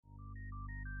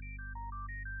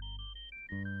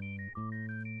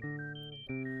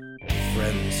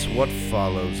Friends, what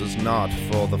follows is not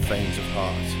for the faint of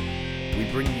heart. We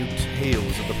bring you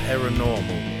tales of the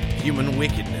paranormal, human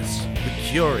wickedness, the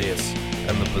curious,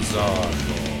 and the bizarre.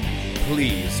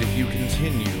 Please, if you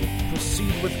continue,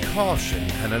 proceed with caution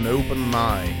and an open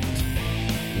mind.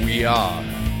 We are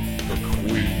the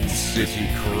Queen City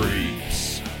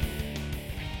Creeps.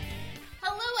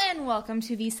 Hello and welcome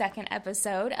to the second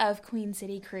episode of Queen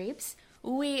City Creeps.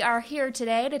 We are here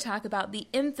today to talk about the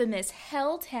infamous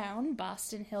Helltown,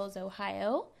 Boston Hills,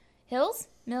 Ohio. Hills?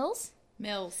 Mills?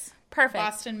 Mills. Perfect.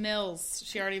 Boston Mills.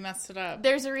 She already messed it up.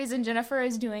 There's a reason Jennifer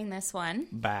is doing this one.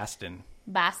 Baston.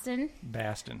 Boston?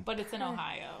 But it's in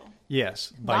Ohio.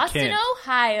 Yes, by Boston, Kent.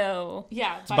 Ohio.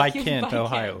 Yeah. It's by Kent,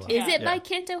 Ohio. Is it Yeah. by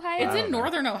Kent, Ohio? It's in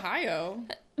northern Ohio.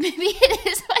 Maybe it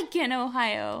is by Kent,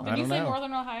 Ohio. Did you don't say know.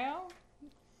 northern Ohio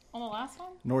on the last one?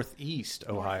 Northeast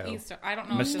Ohio. East. I don't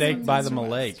know. Mistake by the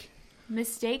Malake.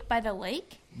 Mistake by the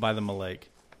lake? By the Malake.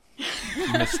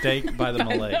 Mistake by the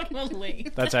Malake.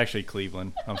 Malake. That's actually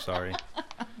Cleveland. I'm sorry.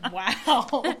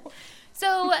 Wow.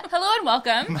 So, hello and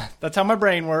welcome. That's how my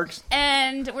brain works.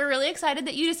 And we're really excited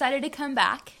that you decided to come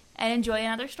back and enjoy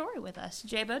another story with us.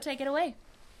 J-Bo, take it away.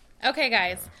 Okay,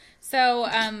 guys. So,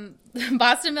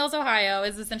 Boston Mills, Ohio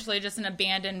is essentially just an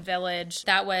abandoned village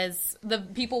that the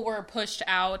people were pushed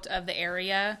out of the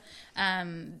area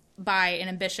by an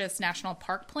ambitious national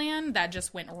park plan that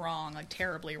just went wrong, like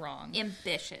terribly wrong.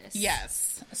 Ambitious.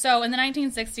 Yes. So in the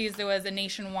 1960s, there was a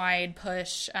nationwide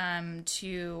push and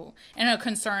a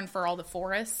concern for all the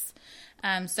forests.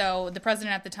 So the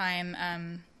president at the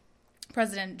time,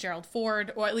 President Gerald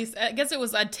Ford, or at least I guess it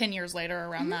was 10 years later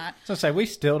around that. So say we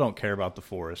still don't care about the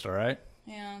forest, all right?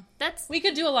 Yeah. That's We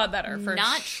could do a lot better for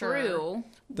not sure. true.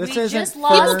 This We isn't just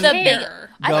lost Fern the big... care.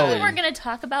 I thought we Gully. weren't going to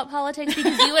talk about politics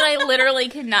because you and I literally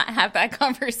could not have that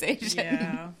conversation.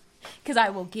 Yeah. Because I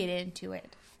will get into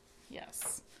it.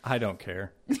 Yes. I don't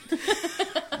care.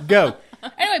 Go.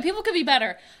 Anyway, people could be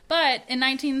better. But in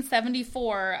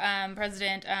 1974,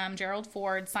 President Gerald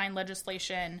Ford signed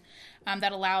legislation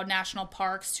that allowed national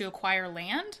parks to acquire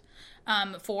land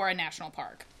for a national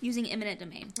park. Using eminent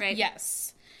domain, right?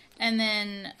 Yes. And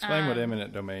then... Explain what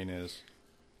eminent domain is.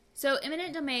 So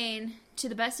eminent domain, to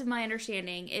the best of my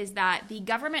understanding, is that the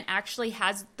government actually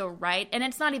has the right, and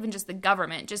it's not even just the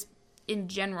government, just in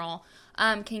general,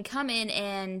 can come in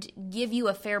and give you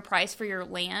a fair price for your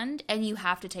land, and you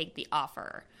have to take the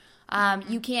offer.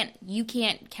 You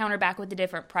can't counter back with a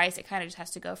different price. It kind of just has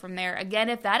to go from there. Again,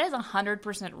 if that is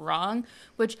 100% wrong,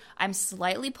 which I'm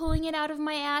slightly pulling it out of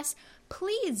my ass,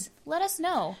 please let us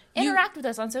know. Interact with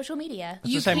us on social media. Let's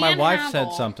You just say my can wife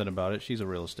haggle. said something about it. She's a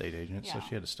real estate agent, so Yeah.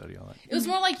 she had to study all that. It was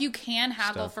more like you can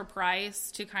haggle Stuff. for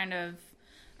price to kind of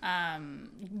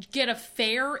get a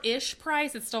fair-ish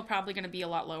price. It's still probably going to be a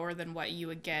lot lower than what you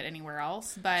would get anywhere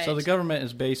else. But So the government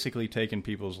is basically taking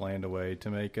people's land away to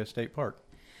make a state park.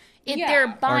 Yeah. They're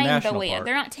Or buying the national land. park.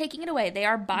 They're not taking it away. They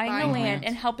are buying the Buying land land.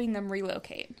 and helping them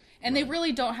relocate. And they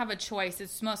really don't have a choice.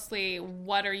 It's mostly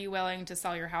what are you willing to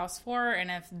sell your house for, and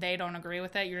if they don't agree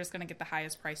with it, you're just going to get the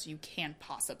highest price you can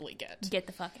possibly get. Get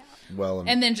the fuck out. Well,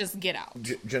 And then just get out.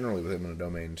 generally with eminent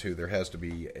domain, too, there has to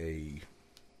be a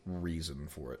reason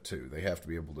for it, too. They have to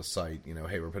be able to cite,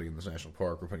 hey, we're putting in this national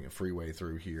park, we're putting a freeway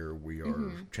through here, we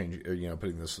are changing,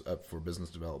 putting this up for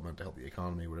business development to help the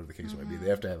economy, whatever the case might be. They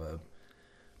have to have a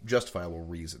justifiable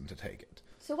reason to take it.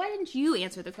 So why didn't you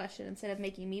answer the question instead of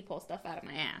making me pull stuff out of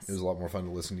my ass? It was a lot more fun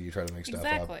to listen to you try to make stuff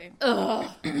up.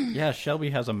 Exactly. Yeah, Shelby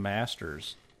has a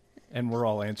master's, and we're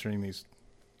all answering these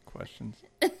questions.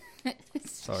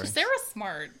 Sorry. Sarah's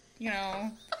smart,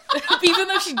 even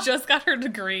though she just got her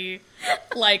degree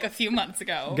like a few months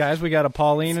ago. Guys, we got a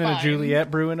Pauline and a fine.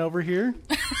 Juliet brewing over here.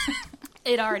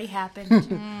 It already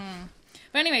happened.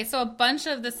 But anyway, so a bunch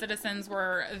of the citizens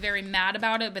were very mad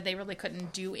about it, but they really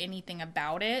couldn't do anything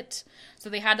about it. So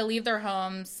they had to leave their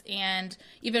homes. And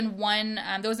even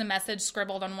there was a message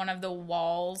scribbled on one of the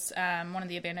walls, one of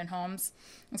the abandoned homes.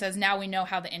 It says, "Now we know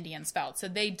how the Indians felt." So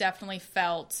they definitely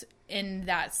felt in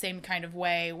that same kind of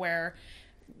way where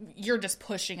you're just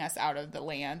pushing us out of the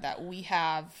land that we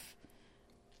have.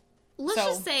 Let's So-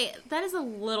 just say that is a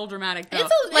little dramatic, though.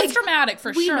 It's dramatic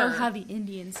for we sure. know how the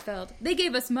Indians felt. They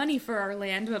gave us money for our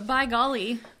land, but by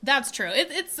golly. That's true.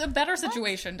 It's a better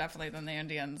situation, definitely, than the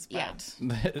Indians. But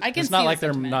Yeah. I can It's not see the like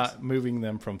they're sentiment. not moving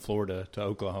them from Florida to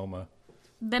Oklahoma.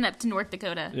 Then up to North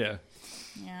Dakota. Yeah.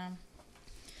 Yeah.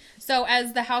 So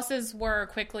as the houses were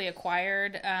quickly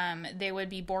acquired, they would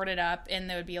be boarded up, and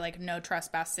there would be like no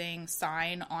trespassing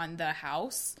sign on the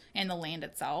house and the land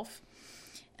itself.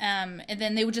 And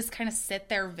then they would just kind of sit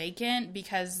there vacant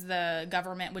because the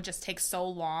government would just take so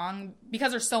long.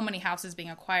 Because there's so many houses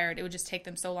being acquired, it would just take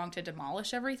them so long to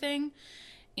demolish everything.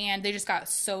 And they just got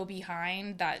so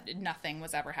behind that nothing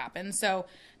ever happened. So,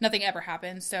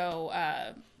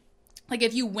 like,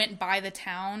 if you went by the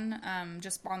town,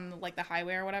 just on, like, the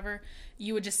highway or whatever,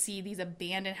 you would just see these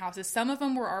abandoned houses. Some of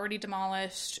them were already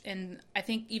demolished, and I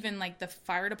think even, like, the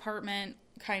fire department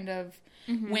kind of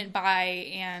went by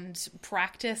and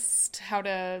practiced how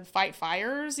to fight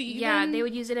fires, even. Yeah, they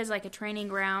would use it as, like, a training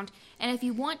ground. And if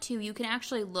you want to, you can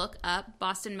actually look up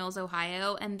Boston Mills,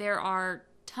 Ohio, and there are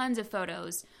tons of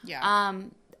photos. Yeah.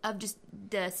 Of just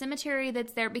the cemetery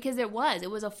that's there, because it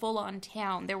was a full-on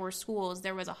town. There were schools,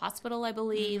 there was a hospital, I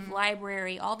believe,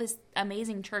 library, all this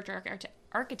amazing church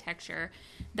architecture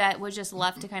that was just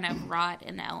left to kind of rot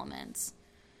in the elements.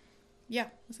 Yeah,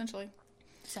 essentially.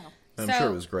 So I'm sure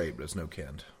it was great, but it's no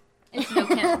Kent. it's no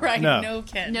Kent. Right, No. no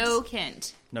Kent. No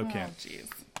Kent. No Oh, Kent. jeez.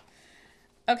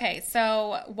 Okay,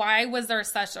 so why was there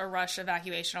such a rush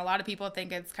evacuation? A lot of people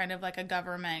think it's kind of like a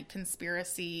government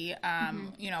conspiracy.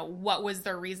 You know, what was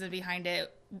their reason behind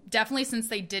it? Definitely, since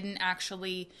they didn't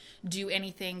actually do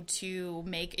anything to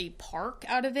make a park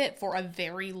out of it for a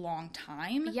very long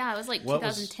time. Yeah, it was like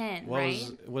 2010, right?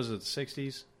 Was it the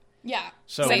 60s? Yeah.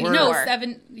 So Say, we're- no,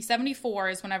 74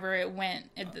 is whenever it went.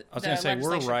 I was going to say,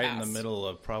 we're right in the middle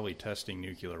of probably testing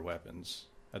nuclear weapons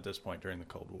at this point during the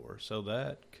Cold War. So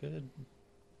that could...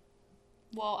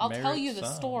 Well, I'll tell you the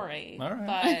some. story. All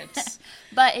right. But...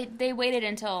 But they waited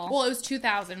until... Well, it was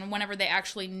 2000 whenever they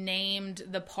actually named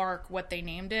the park what they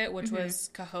named it, which was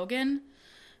Cahogan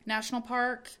National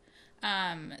Park.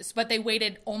 But they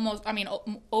waited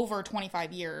over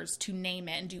 25 years to name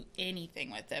it and do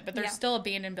anything with it. But there's still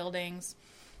abandoned buildings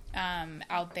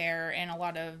out there, and a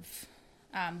lot of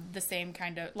the same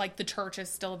kind of, like, the church is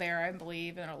still there, I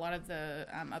believe, and a lot of the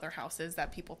other houses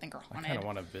that people think are I haunted. kind of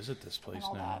want to visit this place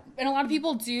all now. that. And a lot of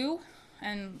people do,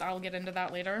 and I'll get into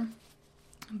that later.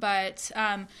 But,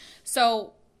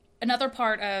 so another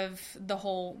part of the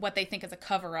whole, what they think is a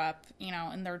cover-up, you know,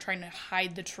 and they're trying to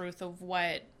hide the truth of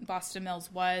what Boston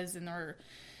Mills was and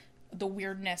the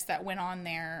weirdness that went on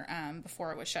there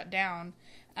before it was shut down.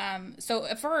 So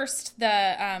at first,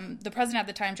 the president at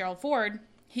the time, Gerald Ford,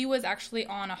 he was actually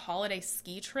on a holiday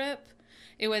ski trip.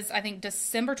 It was, I think,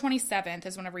 December 27th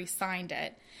is whenever he signed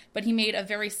it. But he made a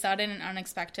very sudden and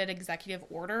unexpected executive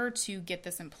order to get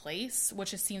this in place,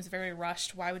 which just seems very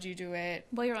rushed. Why would you do it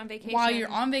While you're on vacation. while you're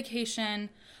on vacation?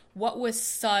 What was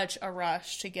such a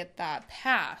rush to get that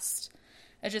passed?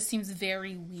 It just seems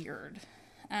very weird.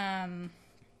 And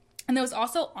there was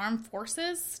also armed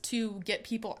forces to get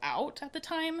people out at the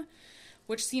time,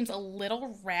 which seems a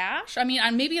little rash. I mean,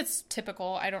 maybe it's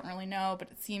typical. I don't really know, but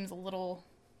it seems a little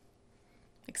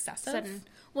excessive. Sudden.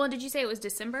 Well, did you say it was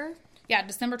December? Yeah,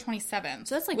 December 27th.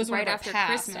 So that's like was right whenever it after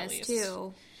passed, at Christmas, least.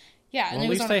 too. Yeah, Well, and at it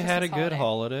was least on they had a Christmas good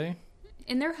holiday.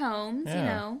 In their homes, you Yeah.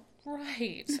 know.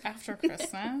 Right, after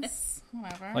Christmas.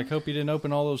 Whatever. Like, hope you didn't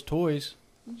open all those toys.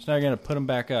 It's not going to put them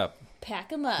back up. Pack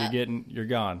them up. You're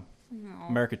gone.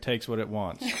 America takes what it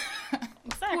wants.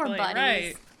 Exactly, Poor buddies.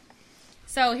 right.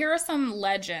 So here are some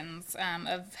legends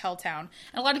of Helltown. And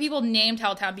a lot of people named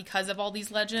Helltown because of all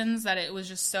these legends, that it was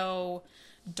just so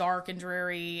dark and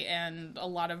dreary and a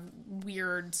lot of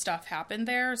weird stuff happened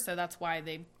there. So that's why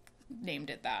they named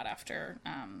it that, after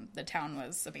the town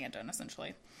was abandoned,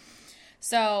 essentially.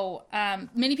 So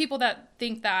many people that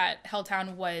think that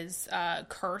Helltown was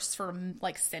cursed for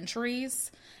like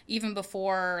centuries, even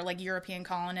before like European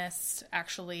colonists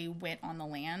actually went on the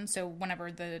land. So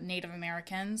whenever the Native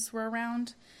Americans were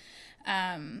around,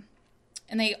 and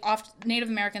Native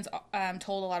Americans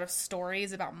told a lot of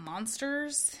stories about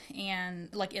monsters and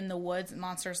like in the woods,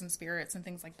 monsters and spirits and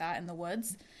things like that in the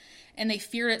woods. And they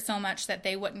feared it so much that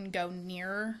they wouldn't go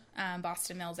near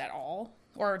Boston Mills at all,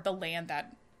 or the land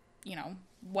that, you know,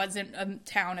 wasn't a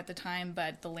town at the time,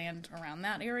 but the land around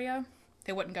that area.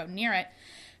 They wouldn't go near it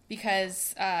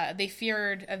because they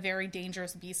feared a very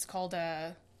dangerous beast called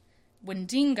a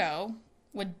Wendigo.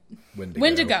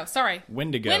 Wendigo, sorry.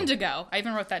 Wendigo. I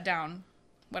even wrote that down.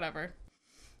 Whatever.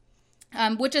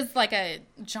 Which is like a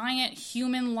giant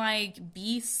human-like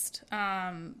beast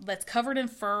that's covered in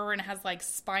fur and has like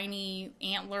spiny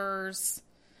antlers.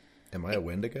 Am I a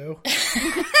Wendigo? I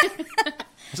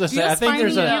think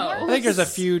there's antlers? a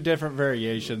few different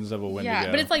variations of a Wendigo.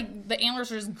 Yeah, but it's like the antlers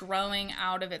are just growing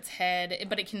out of its head,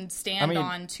 but it can stand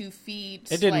on 2 feet.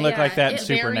 It didn't look like that in it's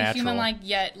very Supernatural. human-like,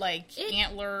 yet like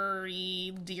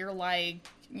antlery, deer-like.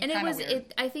 And it was,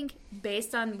 I think,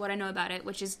 based on what I know about it,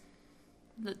 which is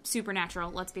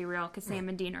Supernatural, let's be real, because Sam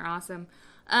and Dean are awesome.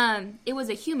 It was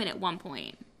a human at one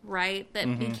point. right?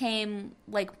 That became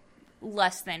like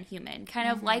less than human, kind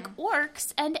of like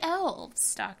orcs and elves,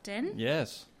 Stockton.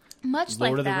 Yes. Much Lord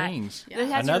like of the that. Rings. It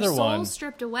has Another your soul one.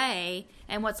 stripped away,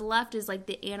 and what's left is like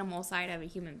the animal side of a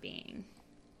human being,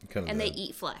 Kind of and they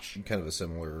eat flesh. kind of a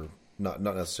similar, not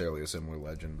necessarily a similar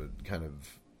legend, but kind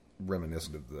of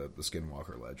reminiscent of the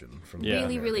Skinwalker legend from Yeah.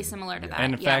 Really, really American- similar to yeah. that.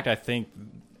 And in yeah. fact, I think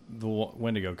the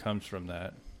Wendigo comes from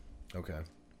that. Okay.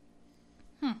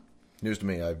 News to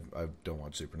me. I don't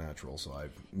watch Supernatural, so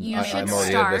You should I'm already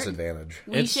start. at a disadvantage.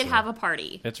 we It's- should have a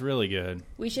party. It's really good.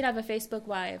 We should have a Facebook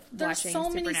Live There's watching so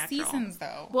many Supernatural. seasons,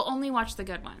 though. We'll only watch the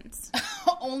good ones,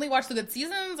 Only watch the good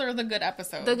seasons or the good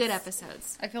episodes? the good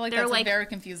episodes. I feel like They're that's like a very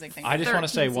confusing thing. I just want to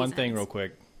say 13 one thing seasons. real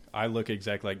quick. I look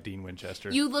exactly like Dean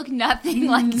Winchester. You look nothing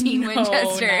like Dean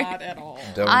Winchester. No, not at all.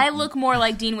 Don't, I look more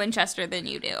like Dean Winchester than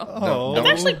you do. Oh, don't-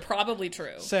 That's actually probably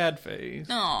true. sad face.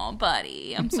 Oh,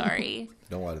 buddy, I'm sorry.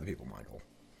 don't lie to the people, Michael.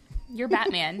 You're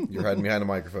Batman. You're hiding behind a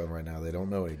microphone right now. They don't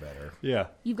know any better. Yeah.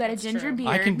 You've got a ginger true. beard.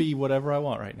 I can be whatever I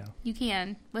want right now. You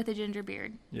can with a ginger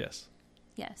beard. Yes.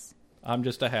 Yes, I'm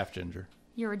just a half ginger.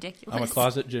 you're ridiculous. I'm a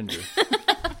closet ginger.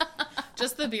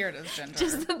 Just the beard is ginger.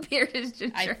 Just the beard is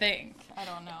ginger. I think. I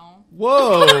don't know.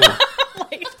 Whoa!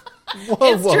 Like,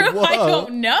 Whoa, it's whoa, true. whoa. I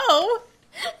don't know.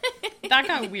 That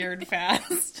got weird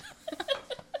fast.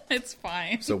 It's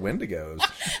fine. So Wendigos.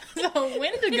 So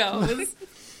Wendigos.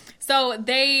 So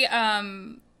they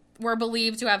were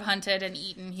believed to have hunted and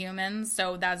eaten humans.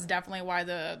 So that's definitely why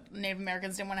the Native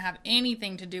Americans didn't want to have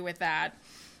anything to do with that.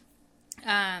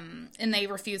 And they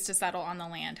refused to settle on the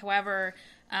land. However,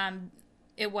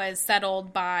 it was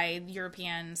settled by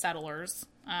European settlers.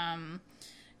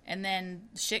 And then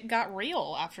shit got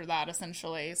real after that,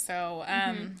 essentially. So,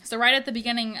 so right at the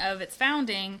beginning of its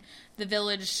founding, the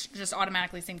village just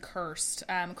automatically seemed cursed.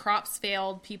 Crops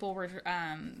failed. People were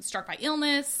struck by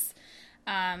illness.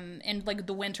 And like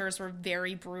the winters were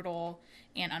very brutal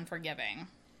and unforgiving.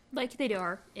 Like they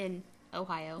are in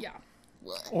Ohio. Yeah,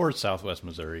 Or Southwest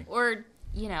Missouri. Or,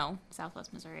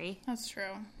 Southwest Missouri. that's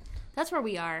true. That's where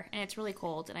we are, and it's really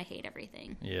cold, and I hate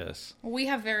everything. Yes. Well, we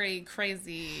have very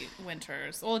crazy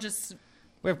winters. Well, just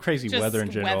We have crazy Just weather in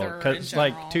general. weather in 'Cause,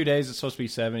 like general. 2 days it's supposed to be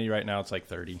 70. Right now it's like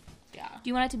 30. yeah. Do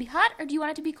you want it to be hot, or do you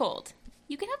want it to be cold?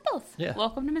 You can have both. Yeah.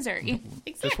 Welcome to Missouri.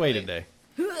 Exactly. Just wait a day.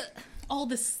 All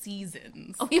the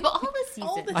seasons. We have all the seasons.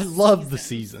 All the I love the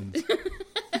seasons.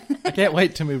 I can't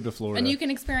wait to move to Florida. And you can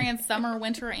experience summer,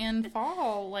 winter, and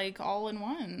fall, like, all in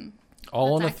one.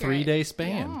 all in a That's accurate. 3-day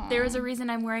span. Yeah. There is a reason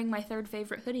I'm wearing my third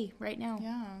favorite hoodie right now.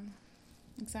 Yeah,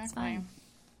 exactly.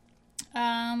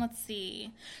 fine. Let's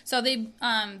see. So they,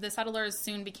 the settlers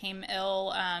soon became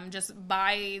ill, just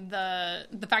by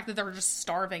the fact that they were just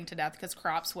starving to death because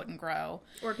crops wouldn't grow.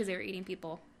 Or because they were eating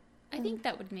people. I think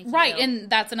that would make you Right, ill. and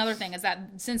that's another thing is that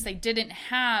since they didn't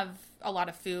have a lot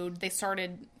of food, they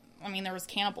started. I mean, there was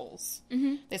cannibals.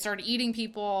 Mm-hmm. They started eating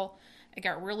people. It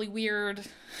got really weird,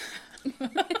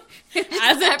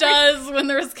 as it does when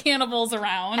there's cannibals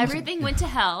around. Everything went to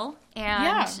hell, and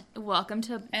Yeah. welcome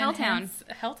to And Helltown. hence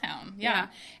Helltown, yeah. Yeah.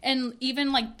 And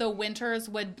even like the winters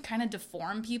would kind of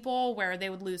deform people where they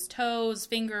would lose toes,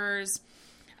 fingers.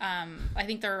 I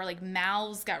think their like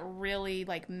mouths got really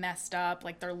like messed up.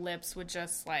 Like their lips would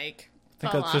just like I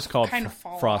think fall that's just off. called Kind of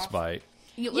fall off. frostbite.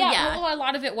 yeah. Well, a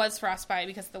lot of it was frostbite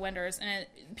because of the winters, and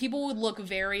people would look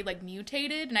very like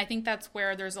mutated. And I think that's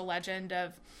where there's a legend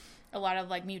of a lot of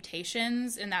like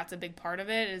mutations, and that's a big part of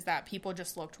it is that people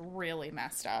just looked really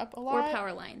messed up a Or lot.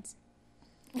 power lines.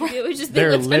 It was just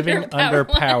They're they lived living under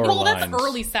lines. power Well, lines. that's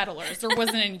early settlers. There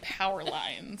wasn't any power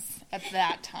lines at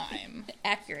that time.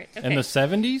 Accurate. In Okay. the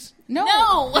 70s?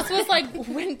 No, this was like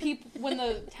when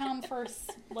the town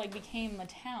first like became a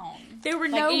town. There were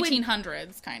Like no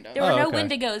 1800s, kind of. there were Oh, no okay.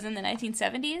 Wendigos in the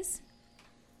 1970s.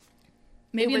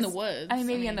 Maybe it in was- the woods. I mean,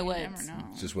 maybe in the you woods. never know.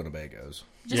 It's just Winnebagos.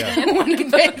 Yeah.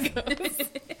 Wendigos.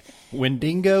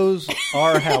 Wendigos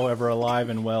are, however, alive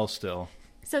and well still.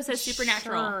 So says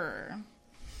Supernatural. Sure.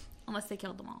 Unless they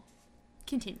killed them all.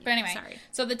 Continue. But anyway, Sorry.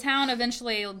 so the town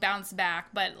eventually bounced back,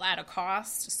 but at a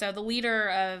cost. So the leader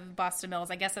of Boston Mills,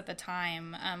 I guess at the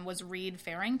time, was Reed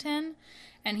Farrington,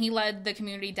 and he led the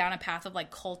community down a path of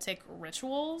like cultic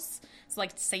rituals. It's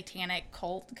like satanic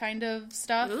cult kind of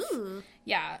stuff. Ooh.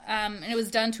 Yeah, and it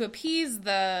was done to appease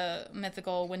the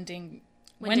mythical Wendigos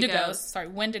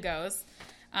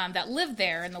that lived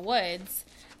there in the woods.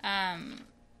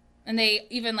 And they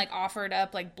even like offered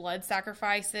up like blood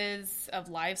sacrifices of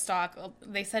livestock.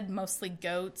 They said mostly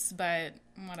goats, but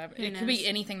whatever. It could be knows?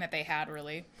 anything that they had,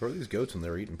 really. Where are these goats when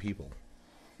they're eating people?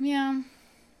 Yeah.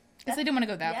 Guess they didn't want to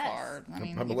go that Yes. far. I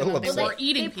mean, I'm a even little though they upset. were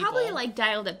eating they people. probably like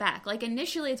dialed it back. Like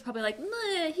initially, it's probably like,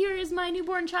 here is my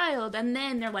newborn child, and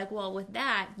then they're like, well, with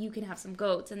that, you can have some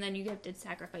goats, and then you have to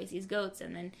sacrifice these goats,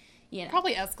 and then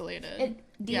probably escalated. it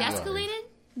Yeah. de-escalated.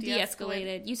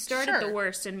 De-escalated. You start at the Sure.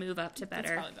 worst and move up to That's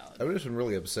better. probably valid. I would have been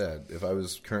really upset if I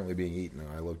was currently being eaten and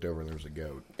I looked over and there was a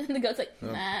goat. And the goat's like,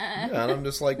 nah. Yeah, and I'm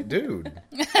just like, dude,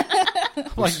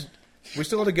 Like, we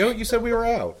still had a goat? You said we were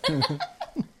out.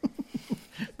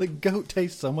 the goat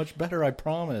tastes so much better, I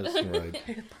promise. Right.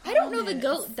 I don't know. The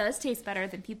goat does taste better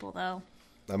than people, though.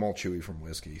 I'm all chewy from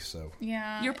whiskey, so.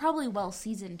 Yeah. You're probably well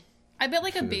seasoned. I bet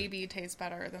like a baby tastes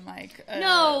better than like a...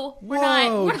 No, we're Whoa,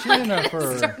 not. We're not Jennifer.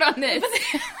 gonna start on this.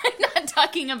 I'm not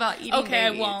talking about eating. Okay,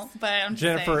 babies. I won't, but I'm just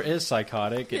Jennifer saying. is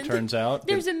psychotic, it turns out.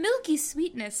 There's a milky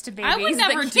sweetness to babies I would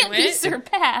never that do can't be it.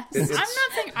 surpassed. It's- I'm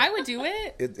not saying I would do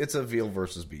it. It's a veal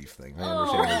versus beef thing. I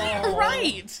understand. where you're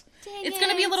Right. Dang It's going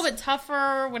to be a it. little bit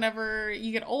tougher whenever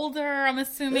you get older. I'm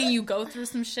assuming you go through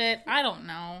some shit. I don't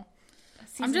know.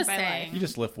 Seasoned just by saying. life. You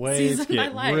just lift weights, Season my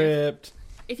get life. ripped.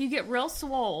 If you get real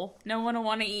swole, no one will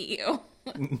want to eat you.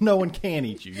 No one can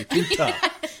eat you. You're too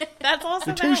tough. That's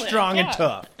also You're too valid. strong Yeah. and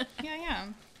tough. Yeah.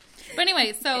 But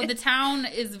anyway, so the town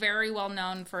is very well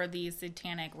known for these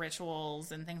satanic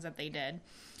rituals and things that they did.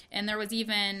 And there was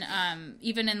even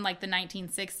in like the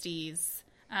 1960s,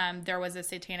 there was a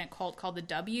satanic cult called the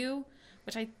W,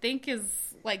 which I think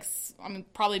is like, I mean,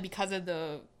 probably because of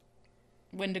the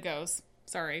Wendigos.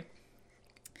 Sorry.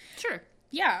 Sure.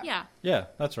 Yeah. Yeah. Yeah,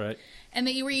 that's right. And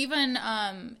that you were even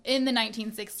in the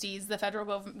 1960s, the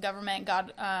federal government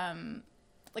got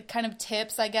like kind of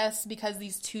tips, I guess, because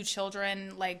these two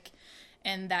children like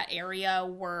in that area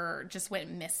went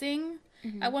missing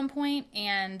at one point,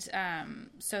 and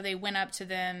so they went up to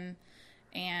them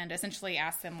and essentially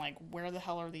asked them like, "Where the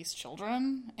hell are these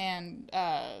children?" And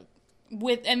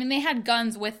they had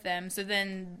guns with them, so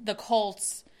then the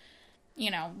cults,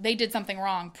 they did something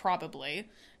wrong probably.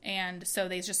 And so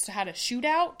they just had a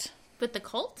shootout With the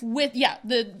cult? with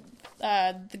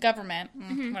the government,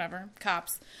 whatever,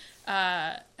 cops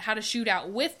had a shootout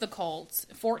with the cults.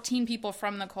 14 people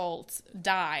from the cults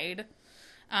died,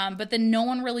 but then no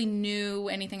one really knew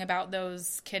anything about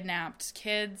those kidnapped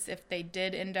kids. If they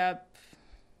did end up,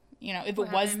 if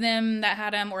it was them that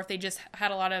had them, or if they just had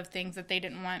a lot of things that they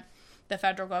didn't want the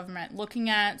federal government looking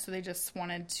at, so they just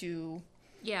wanted to.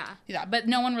 Yeah. But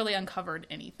no one really uncovered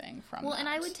anything from Well, that. and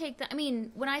I would take that. I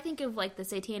mean, when I think of like the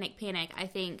Satanic Panic, I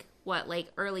think like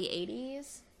early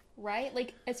 80s, right?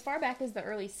 Like as far back as the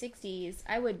early 60s,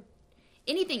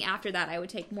 anything after that I would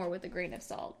take more with a grain of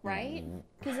salt, right?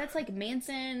 Because that's like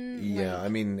Manson. Yeah, like- I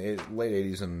mean, late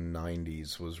 80s and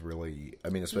 90s was really, I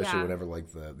mean, especially Yeah. whenever like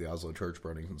the Oslo church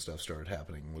burnings and stuff started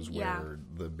happening was Yeah. where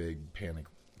the big panic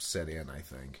set in, I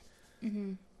think.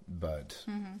 But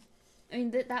I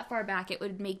mean, that far back, it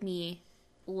would make me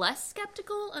less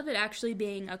skeptical of it actually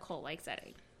being a cult-like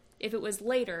setting. If it was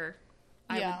later,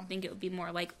 I would think it would be more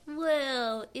like,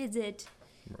 well, is it?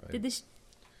 Right. Did this?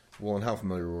 well, and how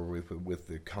familiar were we with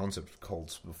the concept of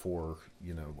cults before,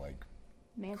 like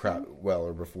Manson?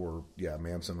 or before,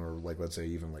 Manson, or like let's say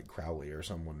even like Crowley or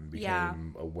someone became Yeah.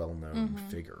 a well-known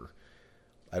figure.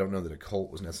 I don't know that a cult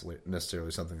was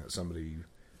necessarily something that somebody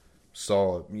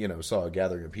saw a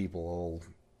gathering of people all,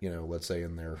 let's say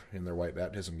in their white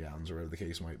baptism gowns or whatever the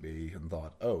case might be, and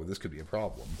thought, oh, this could be a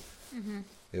problem.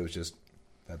 It was just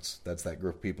that's that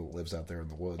group of people that lives out there in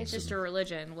the woods. It's just and- a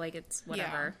religion. Like, it's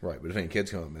whatever. right. But if any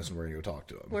kids come up missing, we're gonna go talk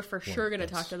to them. We're for sure going to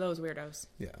talk to those weirdos.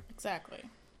 Yeah. Exactly.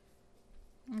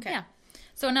 Okay. Yeah.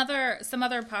 So some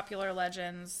other popular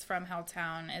legends from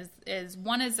Helltown is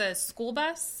one is a school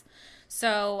bus.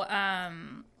 So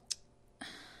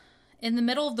in the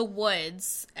middle of the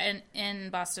woods in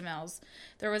Boston Mills,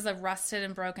 there was a rusted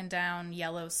and broken down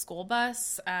yellow school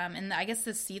bus, and I guess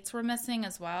the seats were missing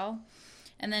as well.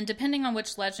 And then depending on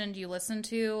which legend you listen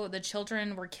to, the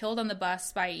children were killed on the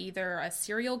bus by either a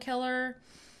serial killer,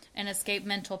 an escaped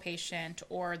mental patient,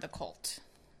 or the cult.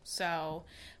 So,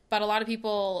 but a lot of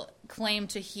people claim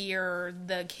to hear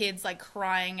the kids like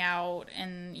crying out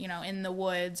and, in the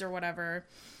woods or whatever,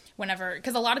 whenever,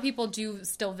 because a lot of people do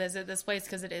still visit this place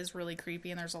because it is really creepy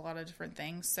and there's a lot of different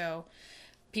things. So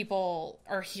people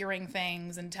are hearing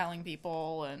things and telling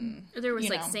people, and There was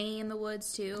like singing in the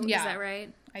woods too. Yeah. Is that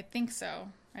right? I think so.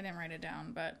 I didn't write it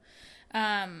down, but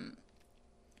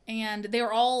and they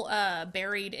were all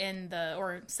buried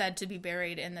or said to be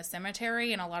buried in the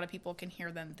cemetery, and a lot of people can hear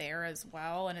them there as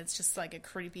well, and it's just like a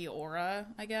creepy aura,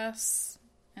 I guess,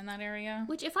 in that area.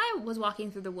 Which, if I was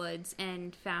walking through the woods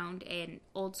and found an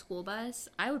old school bus,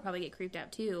 I would probably get creeped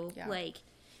out too. Yeah. Like,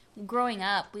 growing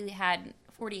up, we had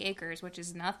 40 acres, which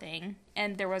is nothing,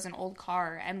 and there was an old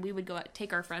car, and we would go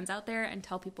take our friends out there and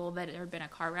tell people that there had been a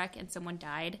car wreck and someone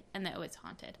died and that it was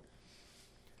haunted.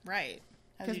 Right.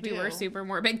 As Because you we were do. super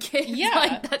morbid kids. Yeah.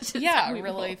 Like, that's just how we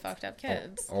really rolled. fucked up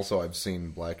kids. Also, I've seen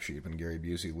Black Sheep, and Gary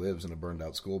Busey lives in a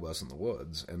burned-out school bus in the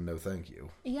woods, and no thank you.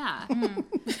 Yeah.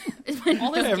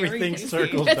 All this Everything Gary Busey.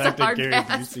 circles It's back a to hard Gary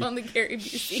pass Busey. on the Gary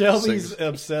Busey. Shelby's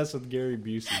obsessed with Gary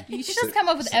Busey. You should just come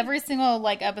up with every single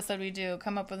like episode we do.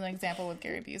 Come up with an example with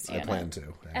Gary Busey. I in plan it.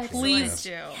 to. Actually. Please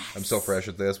Yeah. do. I'm still fresh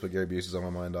at this, but Gary Busey's on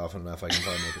my mind often enough. I can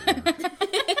probably make it work.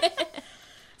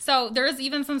 So there's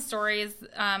even some stories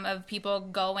of people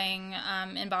going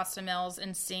in Boston Mills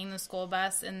and seeing the school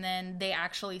bus, and then they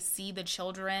actually see the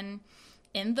children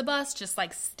in the bus just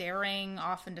like staring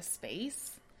off into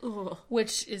space, Ugh.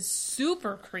 which is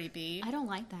super creepy. I don't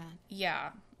like that. Yeah.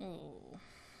 Ooh.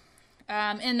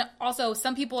 And also,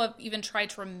 some people have even tried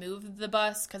to remove the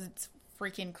bus because it's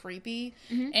freaking creepy.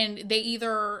 And they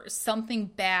either something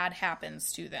bad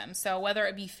happens to them. So whether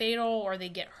it be fatal or they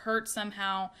get hurt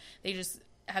somehow, they just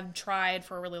have tried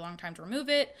for a really long time to remove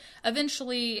it.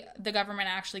 Eventually, the government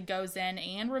actually goes in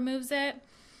and removes it.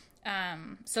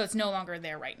 So it's no longer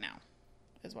there right now,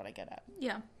 is what I get at.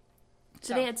 Yeah. So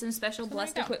So- they had some special there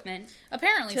blessed you go. equipment.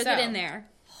 Apparently Took so. it in there.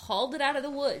 Hauled it out of the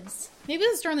woods. Maybe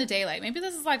this is during the daylight. Maybe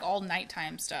this is like all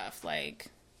nighttime stuff. Like,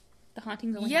 The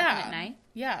hauntings only yeah. happen at night.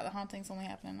 Yeah, the hauntings only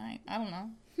happen at night. I don't know.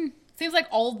 Seems like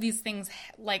all these things,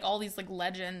 like all these like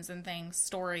legends and things,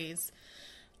 stories,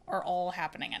 are all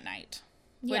happening at night.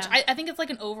 Which Yeah. I think it's like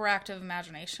an overactive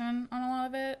imagination on a lot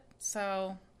of it.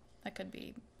 So that could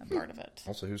be a part of it.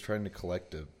 Also, who's trying to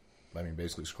collect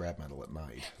basically scrap metal at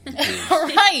night?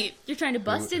 Right. You're trying to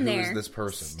bust in Who there. is this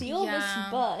person? Steal Yeah.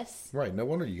 this bus. Right, no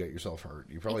wonder you got yourself hurt.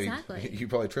 You probably Exactly. you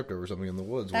probably tripped over something in the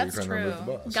woods while That's you're trying to remove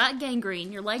true. the bus. Got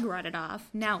gangrene. Your leg rotted off.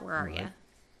 Now where are you?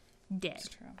 Dead. That's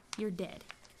true. You're dead.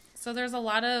 So there's a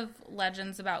lot of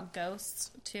legends about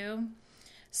ghosts too.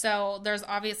 So there's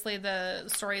obviously the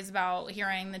stories about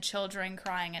hearing the children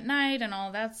crying at night and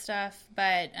all that stuff,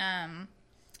 but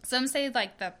some say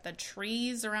like that the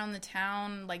trees around the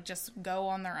town like just go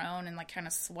on their own and like kind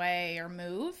of sway or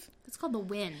move. It's called the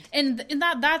wind. And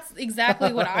that's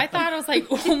exactly what I thought. I was like,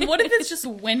 what if it's just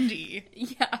windy?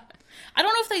 Yeah. I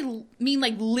don't know if they mean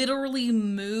like literally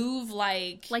move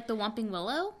like Like the Whomping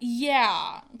Willow?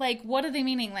 yeah. Like what are they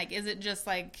meaning? Like is it just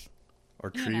like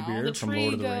Or you know, Treebeard the from tree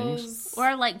Lord of the goes Rings.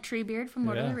 Or like Treebeard from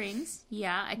Lord of Yeah. the Rings.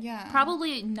 Yeah. Yeah.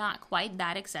 Probably not quite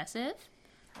that excessive.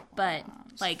 But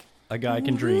like... A guy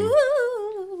can dream.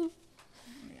 Woo!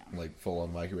 Like full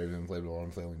on microwave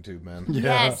inflatable flailing tube man.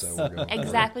 Yes. So we're going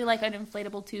Exactly like an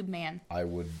inflatable tube man. I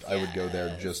would go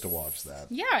there just to watch that.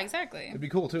 yeah, exactly. It'd be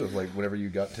cool too if like whenever you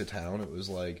got to town, it was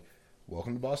like,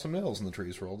 "Welcome to Boston Mills," and the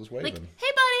trees were all just waving. Like,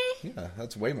 hey buddy! Yeah,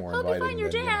 that's way more Hope you inviting find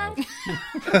your than, dad.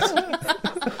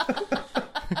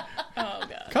 Oh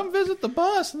god. Come visit the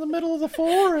bus in the middle of the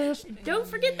forest. Don't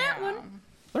forget that one.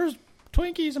 There's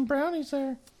Twinkies and brownies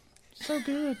there. So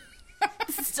good.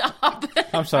 Stop.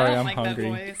 I'm sorry, I don't I'm like that hungry.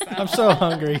 voice at I'm so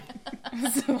hungry.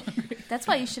 That's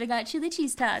why you should have got chili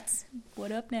cheese tots.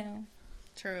 What up now?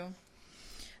 True.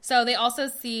 So they also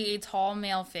see a tall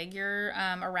male figure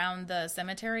around the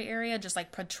cemetery area, just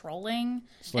like patrolling,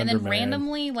 Slender and then man.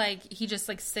 randomly, like he just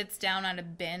like sits down on a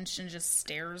bench and just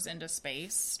stares into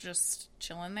space, just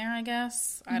chilling there. I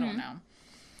guess I don't know.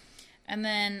 And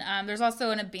then there's also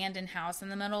an abandoned house in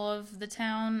the middle of the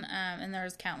town, and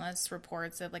there's countless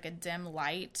reports of like a dim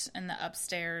light in the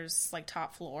upstairs, like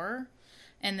top floor,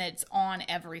 and it's on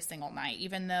every single night,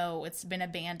 even though it's been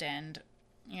abandoned,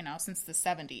 you know, since the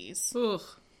 70s. Ugh.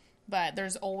 But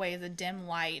there's always a dim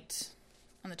light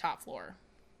on the top floor.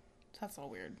 So that's a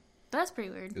little weird. That's pretty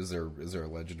weird. Is there a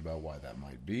legend about why that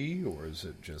might be, or is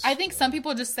it just? I think some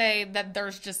people just say that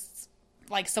there's just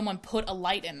like someone put a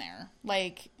light in there.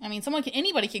 Like, I mean,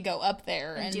 anybody could go up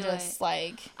there and do just it.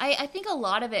 like, I think a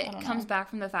lot of it don't comes know. back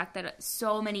from the fact that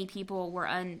so many people were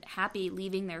unhappy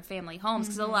leaving their family homes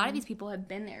because a lot of these people have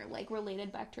been there, like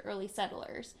related back to early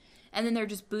settlers. And then they're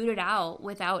just booted out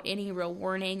without any real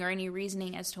warning or any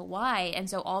reasoning as to why. And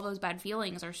so all those bad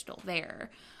feelings are still there.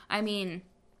 I mean,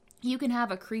 you can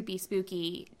have a creepy,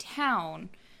 spooky town,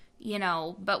 you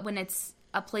know, but when it's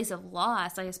a place of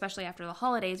loss, like especially after the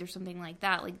holidays or something like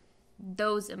that, like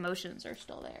those emotions are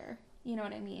still there. You know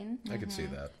what I mean? I could see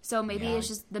that. So maybe it's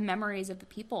just the memories of the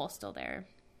people still there.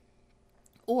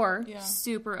 Or Yeah.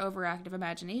 super overactive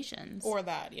imaginations. or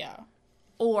that, yeah.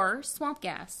 Or swamp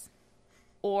gas.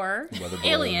 Or Weather balloons,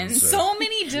 aliens. or- So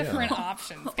many different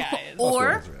options, guys.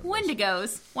 Or Possible examples.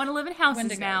 Wendigos want to live in houses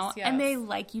Wendigos, now, yes. and they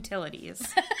like utilities.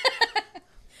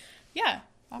 Yeah.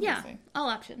 obviously. Yeah, all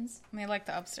options. And they like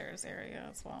the upstairs area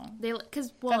as well.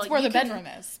 Because That's where the bedroom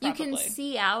is, You can probably.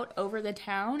 see out over the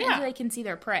town, Yeah. and they can see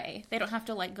their prey. They don't have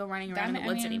to like go running around in the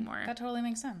woods anymore. That totally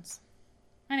makes sense.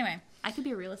 Anyway. I could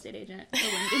be a real estate agent for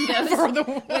Wendigos. For the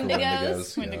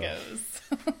Wendigos, yeah.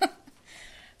 Wendigos.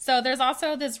 So there's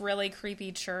also this really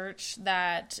creepy church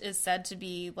that is said to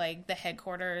be like the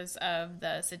headquarters of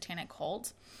the satanic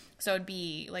cult. So it'd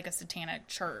be like a satanic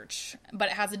church, but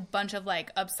it has a bunch of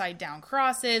like upside down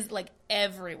crosses like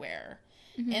everywhere.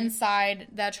 Inside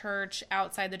that church,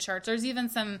 outside the church. There's even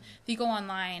some, if you go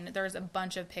online, there's a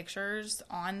bunch of pictures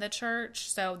on the church.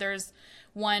 So there's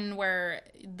one where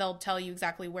they'll tell you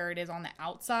exactly where it is on the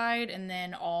outside, and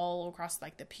then all across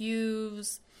like the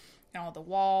pews and all the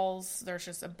walls, there's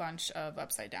just a bunch of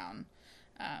upside down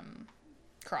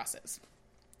crosses.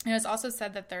 And it's also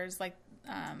said that there's like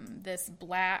this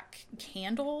black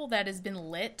candle that has been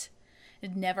lit.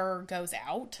 It never goes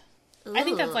out. I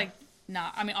think that's Ugh. like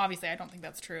not, I mean, obviously I don't think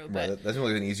that's true, but Right, that's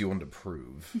really an easy one to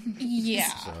prove. yeah.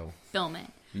 So Film it.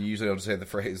 you usually don't say the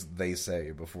phrase "they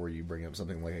say" before you bring up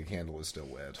something like a candle is still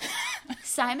lit.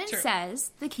 Simon True.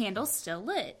 says the candle's still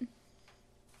lit.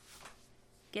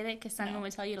 Get it? Because Simon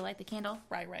would tell you to light the candle.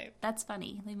 Right. That's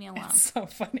funny. Leave me alone. It's so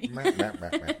funny. Meh, meh, meh, meh,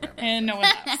 meh, meh. And no one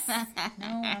laughs.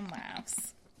 No one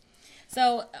laughs.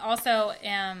 So, also,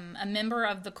 a member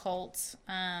of the cult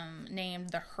named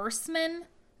the Hearstman,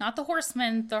 not the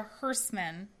Horseman, the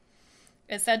Hearstman,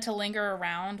 is said to linger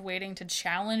around waiting to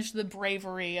challenge the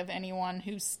bravery of anyone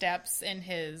who steps in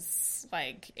his,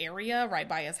 like, area right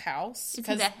by his house. Is he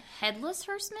 'Cause the headless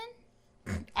horseman?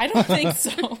 I don't think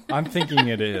so. I'm thinking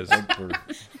it is.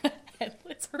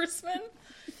 Headless horseman?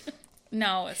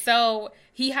 No. So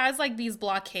he has like these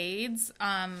blockades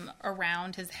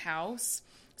around his house.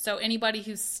 So anybody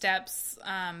who steps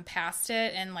past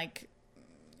it and like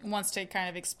wants to kind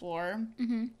of explore,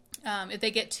 if they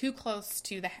get too close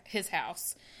to his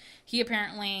house, he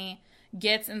apparently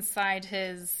gets inside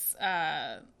his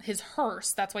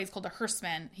hearse. That's why he's called a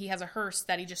hearseman. He has a hearse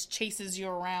that he just chases you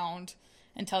around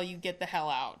until you get the hell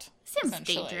out. Seems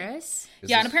essentially. dangerous.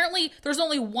 Yeah, and apparently there's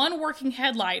only one working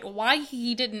headlight. Why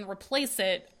he didn't replace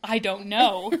it, I don't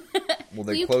know. Well,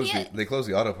 they You close can't-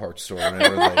 the auto parts store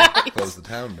whenever they close the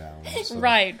town down. So.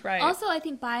 Right. Also, I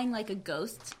think buying like a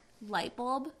ghost light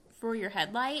bulb for your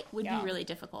headlight would Yeah. be really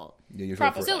difficult. Yeah, you have to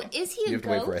wait Probably. for, So is he you a have to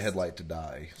wait for a ghost? headlight to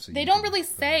die. So They you don't can really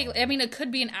put it say. on. I mean, it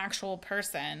could be an actual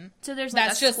person. So there's like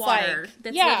That's a just squatter like-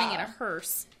 that's yeah. living in a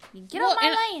hearse. Get off my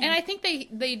land. and I think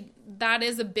they that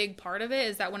is a big part of it,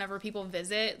 is that whenever people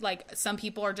visit, like some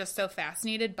people are just so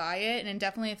fascinated by it, and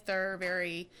definitely if they're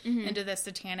very into the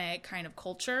satanic kind of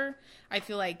culture, I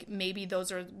feel like maybe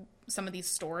those are some of these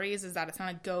stories, is that it's not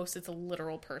a ghost, it's a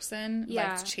literal person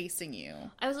that's chasing you.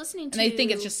 I was listening to... And they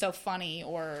think it's just so funny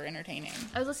or entertaining.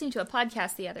 I was listening to a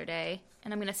podcast the other day,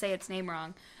 and I'm going to say its name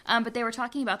wrong, but they were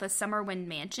talking about the Summerwind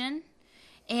Mansion,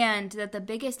 and that the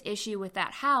biggest issue with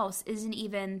that house isn't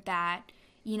even that,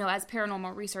 you know, as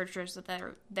paranormal researchers, that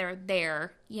they're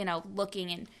there, you know,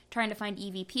 looking and trying to find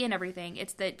EVP and everything.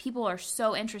 It's that people are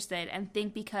so interested and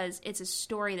think because it's a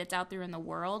story that's out there in the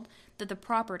world that the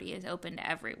property is open to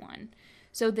everyone.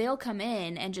 So they'll come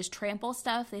in and just trample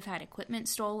stuff. They've had equipment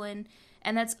stolen,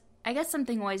 and that's, I guess,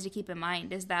 something always to keep in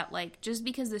mind is that, like, just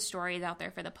because the story is out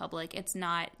there for the public, it's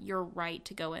not your right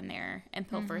to go in there and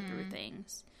pilfer through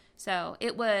things. So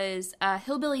it was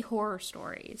Hillbilly Horror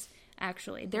Stories,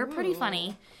 actually. They're pretty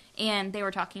funny, and they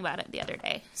were talking about it the other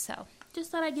day. So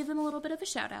just thought I'd give them a little bit of a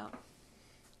shout out.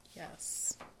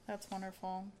 Yes, that's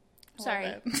wonderful. I Sorry.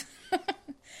 love it.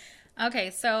 Okay,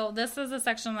 so this is a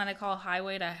section that I call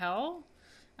Highway to Hell.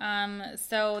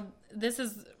 So this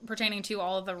is pertaining to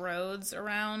all of the roads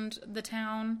around the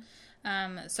town.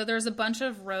 So there's a bunch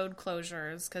of road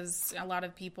closures because a lot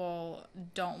of people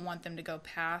don't want them to go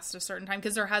past a certain time,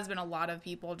 because there has been a lot of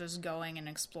people just going and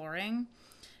exploring.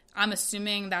 I'm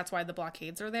assuming that's why the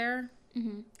blockades are there.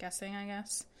 Guessing, I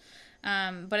guess.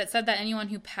 But it said that anyone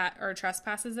who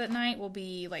trespasses at night will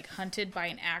be like hunted by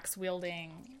an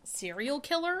axe-wielding serial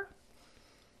killer.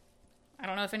 I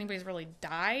don't know if anybody's really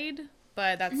died,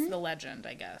 but that's the legend,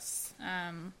 I guess.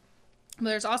 But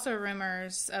there's also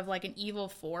rumors of like an evil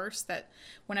force that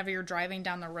whenever you're driving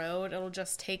down the road, it'll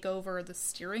just take over the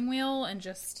steering wheel and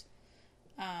just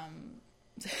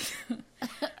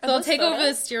they'll take over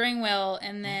the steering wheel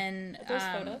and then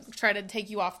try to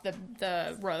take you off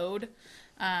the road.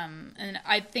 And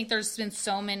I think there's been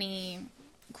so many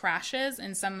crashes,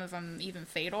 and some of them even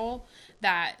fatal,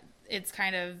 that it's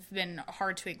kind of been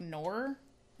hard to ignore.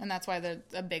 And that's why there's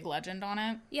a big legend on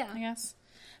it. Yeah. I guess.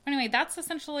 Anyway, that's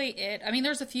essentially it. I mean,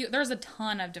 there's a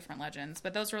ton of different legends,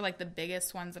 but those were like the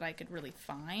biggest ones that I could really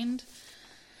find.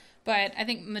 But I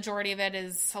think majority of it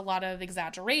is a lot of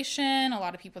exaggeration, a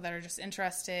lot of people that are just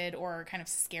interested or kind of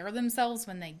scare themselves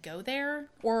when they go there,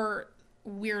 or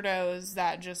weirdos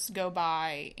that just go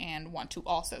by and want to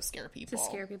also scare people. To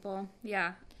scare people.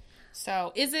 Yeah.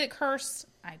 So is it cursed?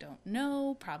 I don't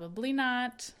know. Probably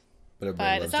not. But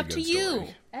But it's up to you to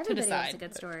Everybody decide. has a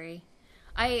good story.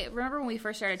 I remember when we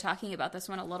first started talking about this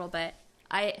one a little bit,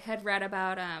 I had read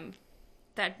about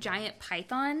that giant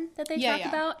python that they talked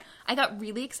about. I got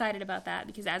really excited about that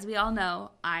because, as we all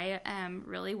know, I am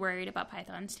really worried about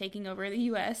pythons taking over the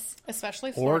U.S.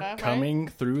 Especially Or Florida, coming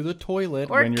through the toilet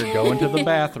Or- when you're going to the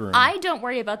bathroom. I don't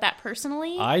worry about that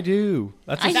personally. I do.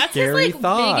 That's a That's scary his, like,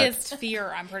 thought. biggest fear,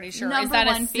 I'm pretty sure, is Number that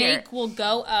one a fear. snake will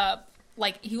go up,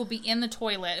 like, he will be in the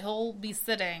toilet, he'll be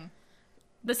sitting.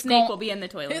 The snake will be in the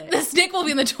toilet. The snake will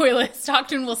be in the toilet,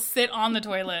 Stockton will sit on the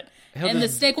toilet, He'll and the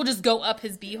just- snake will just go up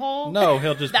his beehole. No,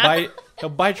 he'll just That- He'll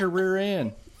bite your rear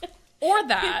end. Or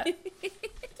that.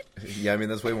 Yeah, I mean,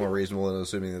 that's way more reasonable than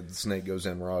assuming that the snake goes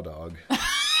in raw dog.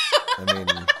 I mean,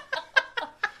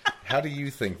 how do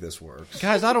you think this works?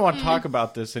 Guys, I don't want to talk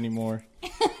about this anymore.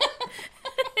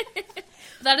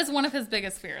 That is one of his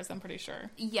biggest fears, I'm pretty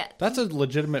sure. Yeah. That's a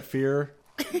legitimate fear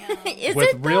Is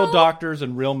with it, real though? doctors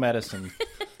and real medicine.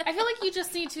 I feel like you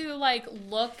just need to, like,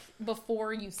 look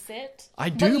before you sit. I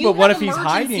do, you but what have if he's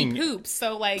emergency hiding? poops,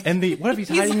 so, like... And what if he's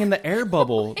hiding in the air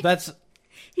bubble? That's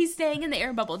He's staying in the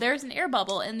air bubble. There's an air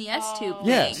bubble in the S tube thing.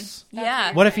 yes.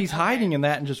 Yeah. What if he's hiding in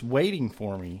that and just waiting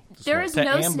for me? There is to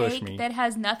no ambush snake me? that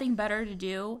has nothing better to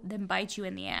do than bite you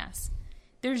in the ass.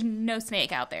 There's no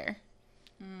snake out there.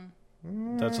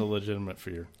 That's a legitimate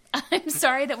fear. I'm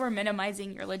sorry that we're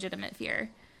minimizing your legitimate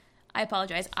fear. I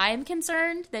apologize. I am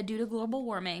concerned that due to global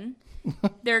warming,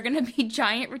 there are going to be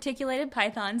giant reticulated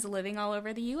pythons living all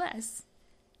over the U.S.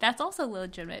 That's also a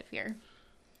legitimate fear.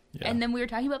 Yeah. And then we were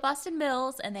talking about Boston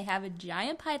Mills, and they have a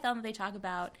giant python that they talk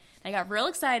about. And I got real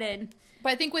excited.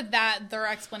 But I think with that, their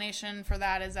explanation for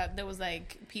that is that there was,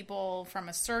 like, people from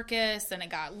a circus and it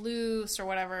got loose or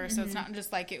whatever. So it's not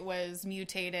just like it was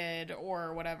mutated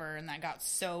or whatever and that got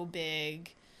so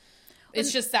big.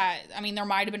 It's just that, I mean, there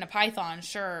might have been a python,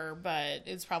 sure, but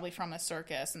it's probably from a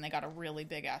circus and they got a really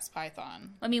big-ass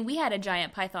python. I mean, we had a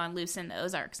giant python loose in the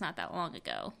Ozarks not that long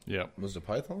ago. Yep. Was it a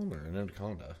python or an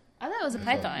anaconda? I thought it was a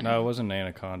python. No, it wasn't an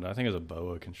anaconda. I think it was a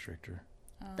boa constrictor.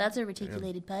 That's a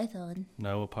reticulated python.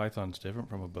 No, a python's different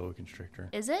from a boa constrictor.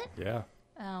 is it? Yeah.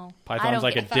 Oh. Python's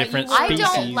like a thought you different were- I species.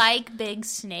 don't like big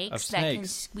snakes, of that can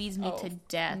snakes. squeeze me to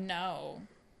death. No.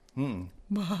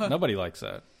 Nobody likes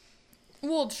that.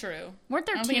 Well, true. Weren't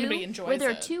there I don't two? think anybody enjoys were there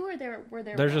it. two or were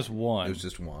there There's one? just one. It was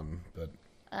just one, but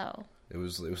Oh. it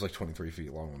was like 23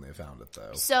 feet long when they found it,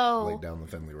 though. So- Laid down the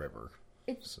Finley River.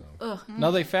 So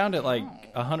No, they found it like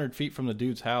 100 feet from the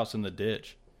dude's house in the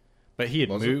ditch. But he had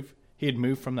Was it? moved. He had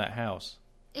moved from that house.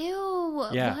 Ew.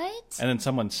 Yeah. What? And then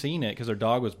someone seen it because their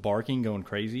dog was barking, going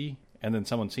crazy. And then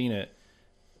someone seen it.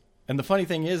 And the funny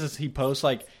thing is he posts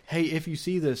like, "Hey, if you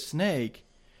see this snake,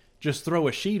 just throw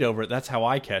a sheet over it. That's how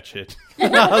I catch it."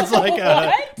 And I was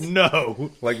like, no.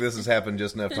 like this has happened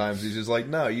just enough times. He's just like,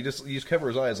 no, you just cover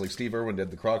his eyes like Steve Irwin did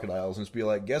the crocodiles and just be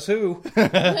like, guess who?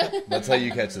 That's how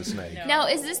you catch the snake. Now,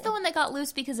 is this the one that got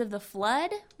loose because of the flood?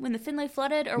 When the Finlay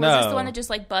flooded? Or was No. this the one that just,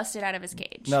 like, busted out of his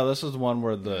cage? No, this is the one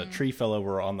where the tree fell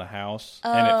over on the house,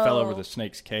 and it fell over the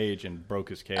snake's cage and broke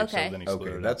his cage. Okay. So then he Okay,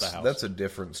 slid out the house. that's a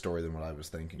different story than what I was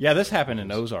thinking. Yeah, this happened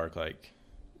in Ozark. Like,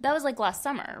 That was, like, last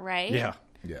summer, right? Yeah.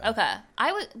 Okay.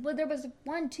 Well, there was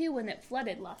one, too, when it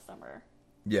flooded last summer.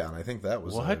 Yeah, and I think that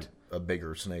was What? a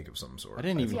bigger snake of some sort. I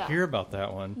didn't even Yeah. hear about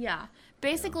that one. Yeah.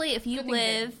 Basically, if you Good thing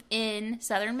live in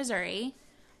southern Missouri,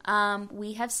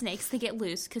 we have snakes that get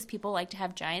loose because people like to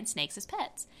have giant snakes as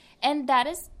pets. And that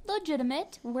is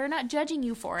legitimate. We're not judging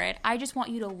you for it. I just want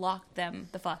you to lock them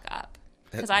the fuck up.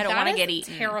 Because I don't That want to is get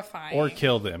eaten. terrifying. Or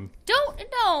kill them. Don't,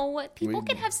 no. People We-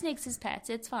 can have snakes as pets.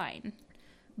 It's fine.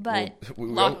 But Well,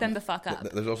 we- lock them the fuck up.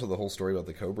 There's also the whole story about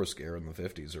the cobra scare in the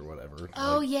 50s or whatever.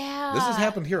 Oh, Like, yeah. This has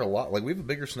happened here a lot. Like, we have a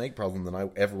bigger snake problem than I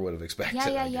ever would have expected.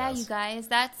 Yeah, I guess. you guys.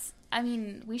 That's, I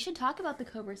mean, we should talk about the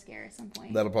Cobra Scare at some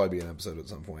point. That'll probably be an episode at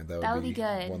some point. That would be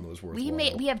good. One that was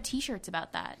worthwhile. We have T-shirts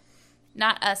about that.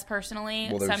 Not us personally.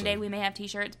 Well, there's Someday a- we may have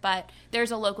T-shirts, but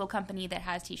there's a local company that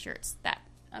has T-shirts that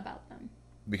about them.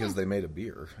 Because they made a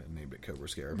beer and named it Cobra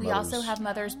Scare. We also have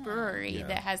Mother's Brewery Yeah.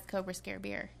 that has Cobra Scare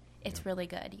beer. It's really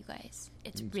good, you guys.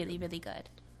 It's really, really good.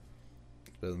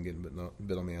 Doesn't get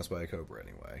bit on the ass by a cobra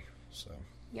anyway. So,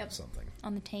 Yep. that's something.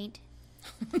 On the taint.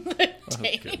 Oh,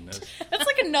 Dang. goodness. That's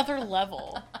like another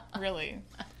level, really.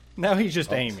 Now he's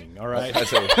just aiming, all right? I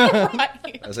say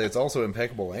Right. it's also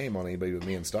impeccable aim on anybody but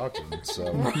me and Stockton.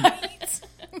 So, Right.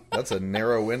 That's a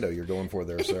narrow window you're going for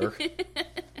there, sir.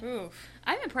 Oof.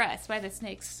 I'm impressed by the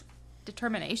snake's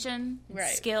determination,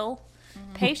 Right. skill,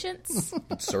 patience.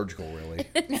 It's surgical, really.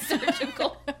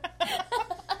 Surgical.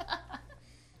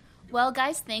 Well,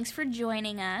 guys, thanks for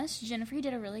joining us. Jennifer, you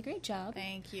did a really great job.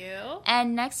 Thank you.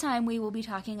 And next time we will be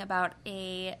talking about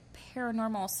a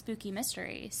paranormal spooky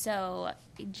mystery. So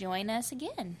join us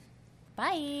again.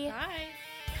 Bye. Bye.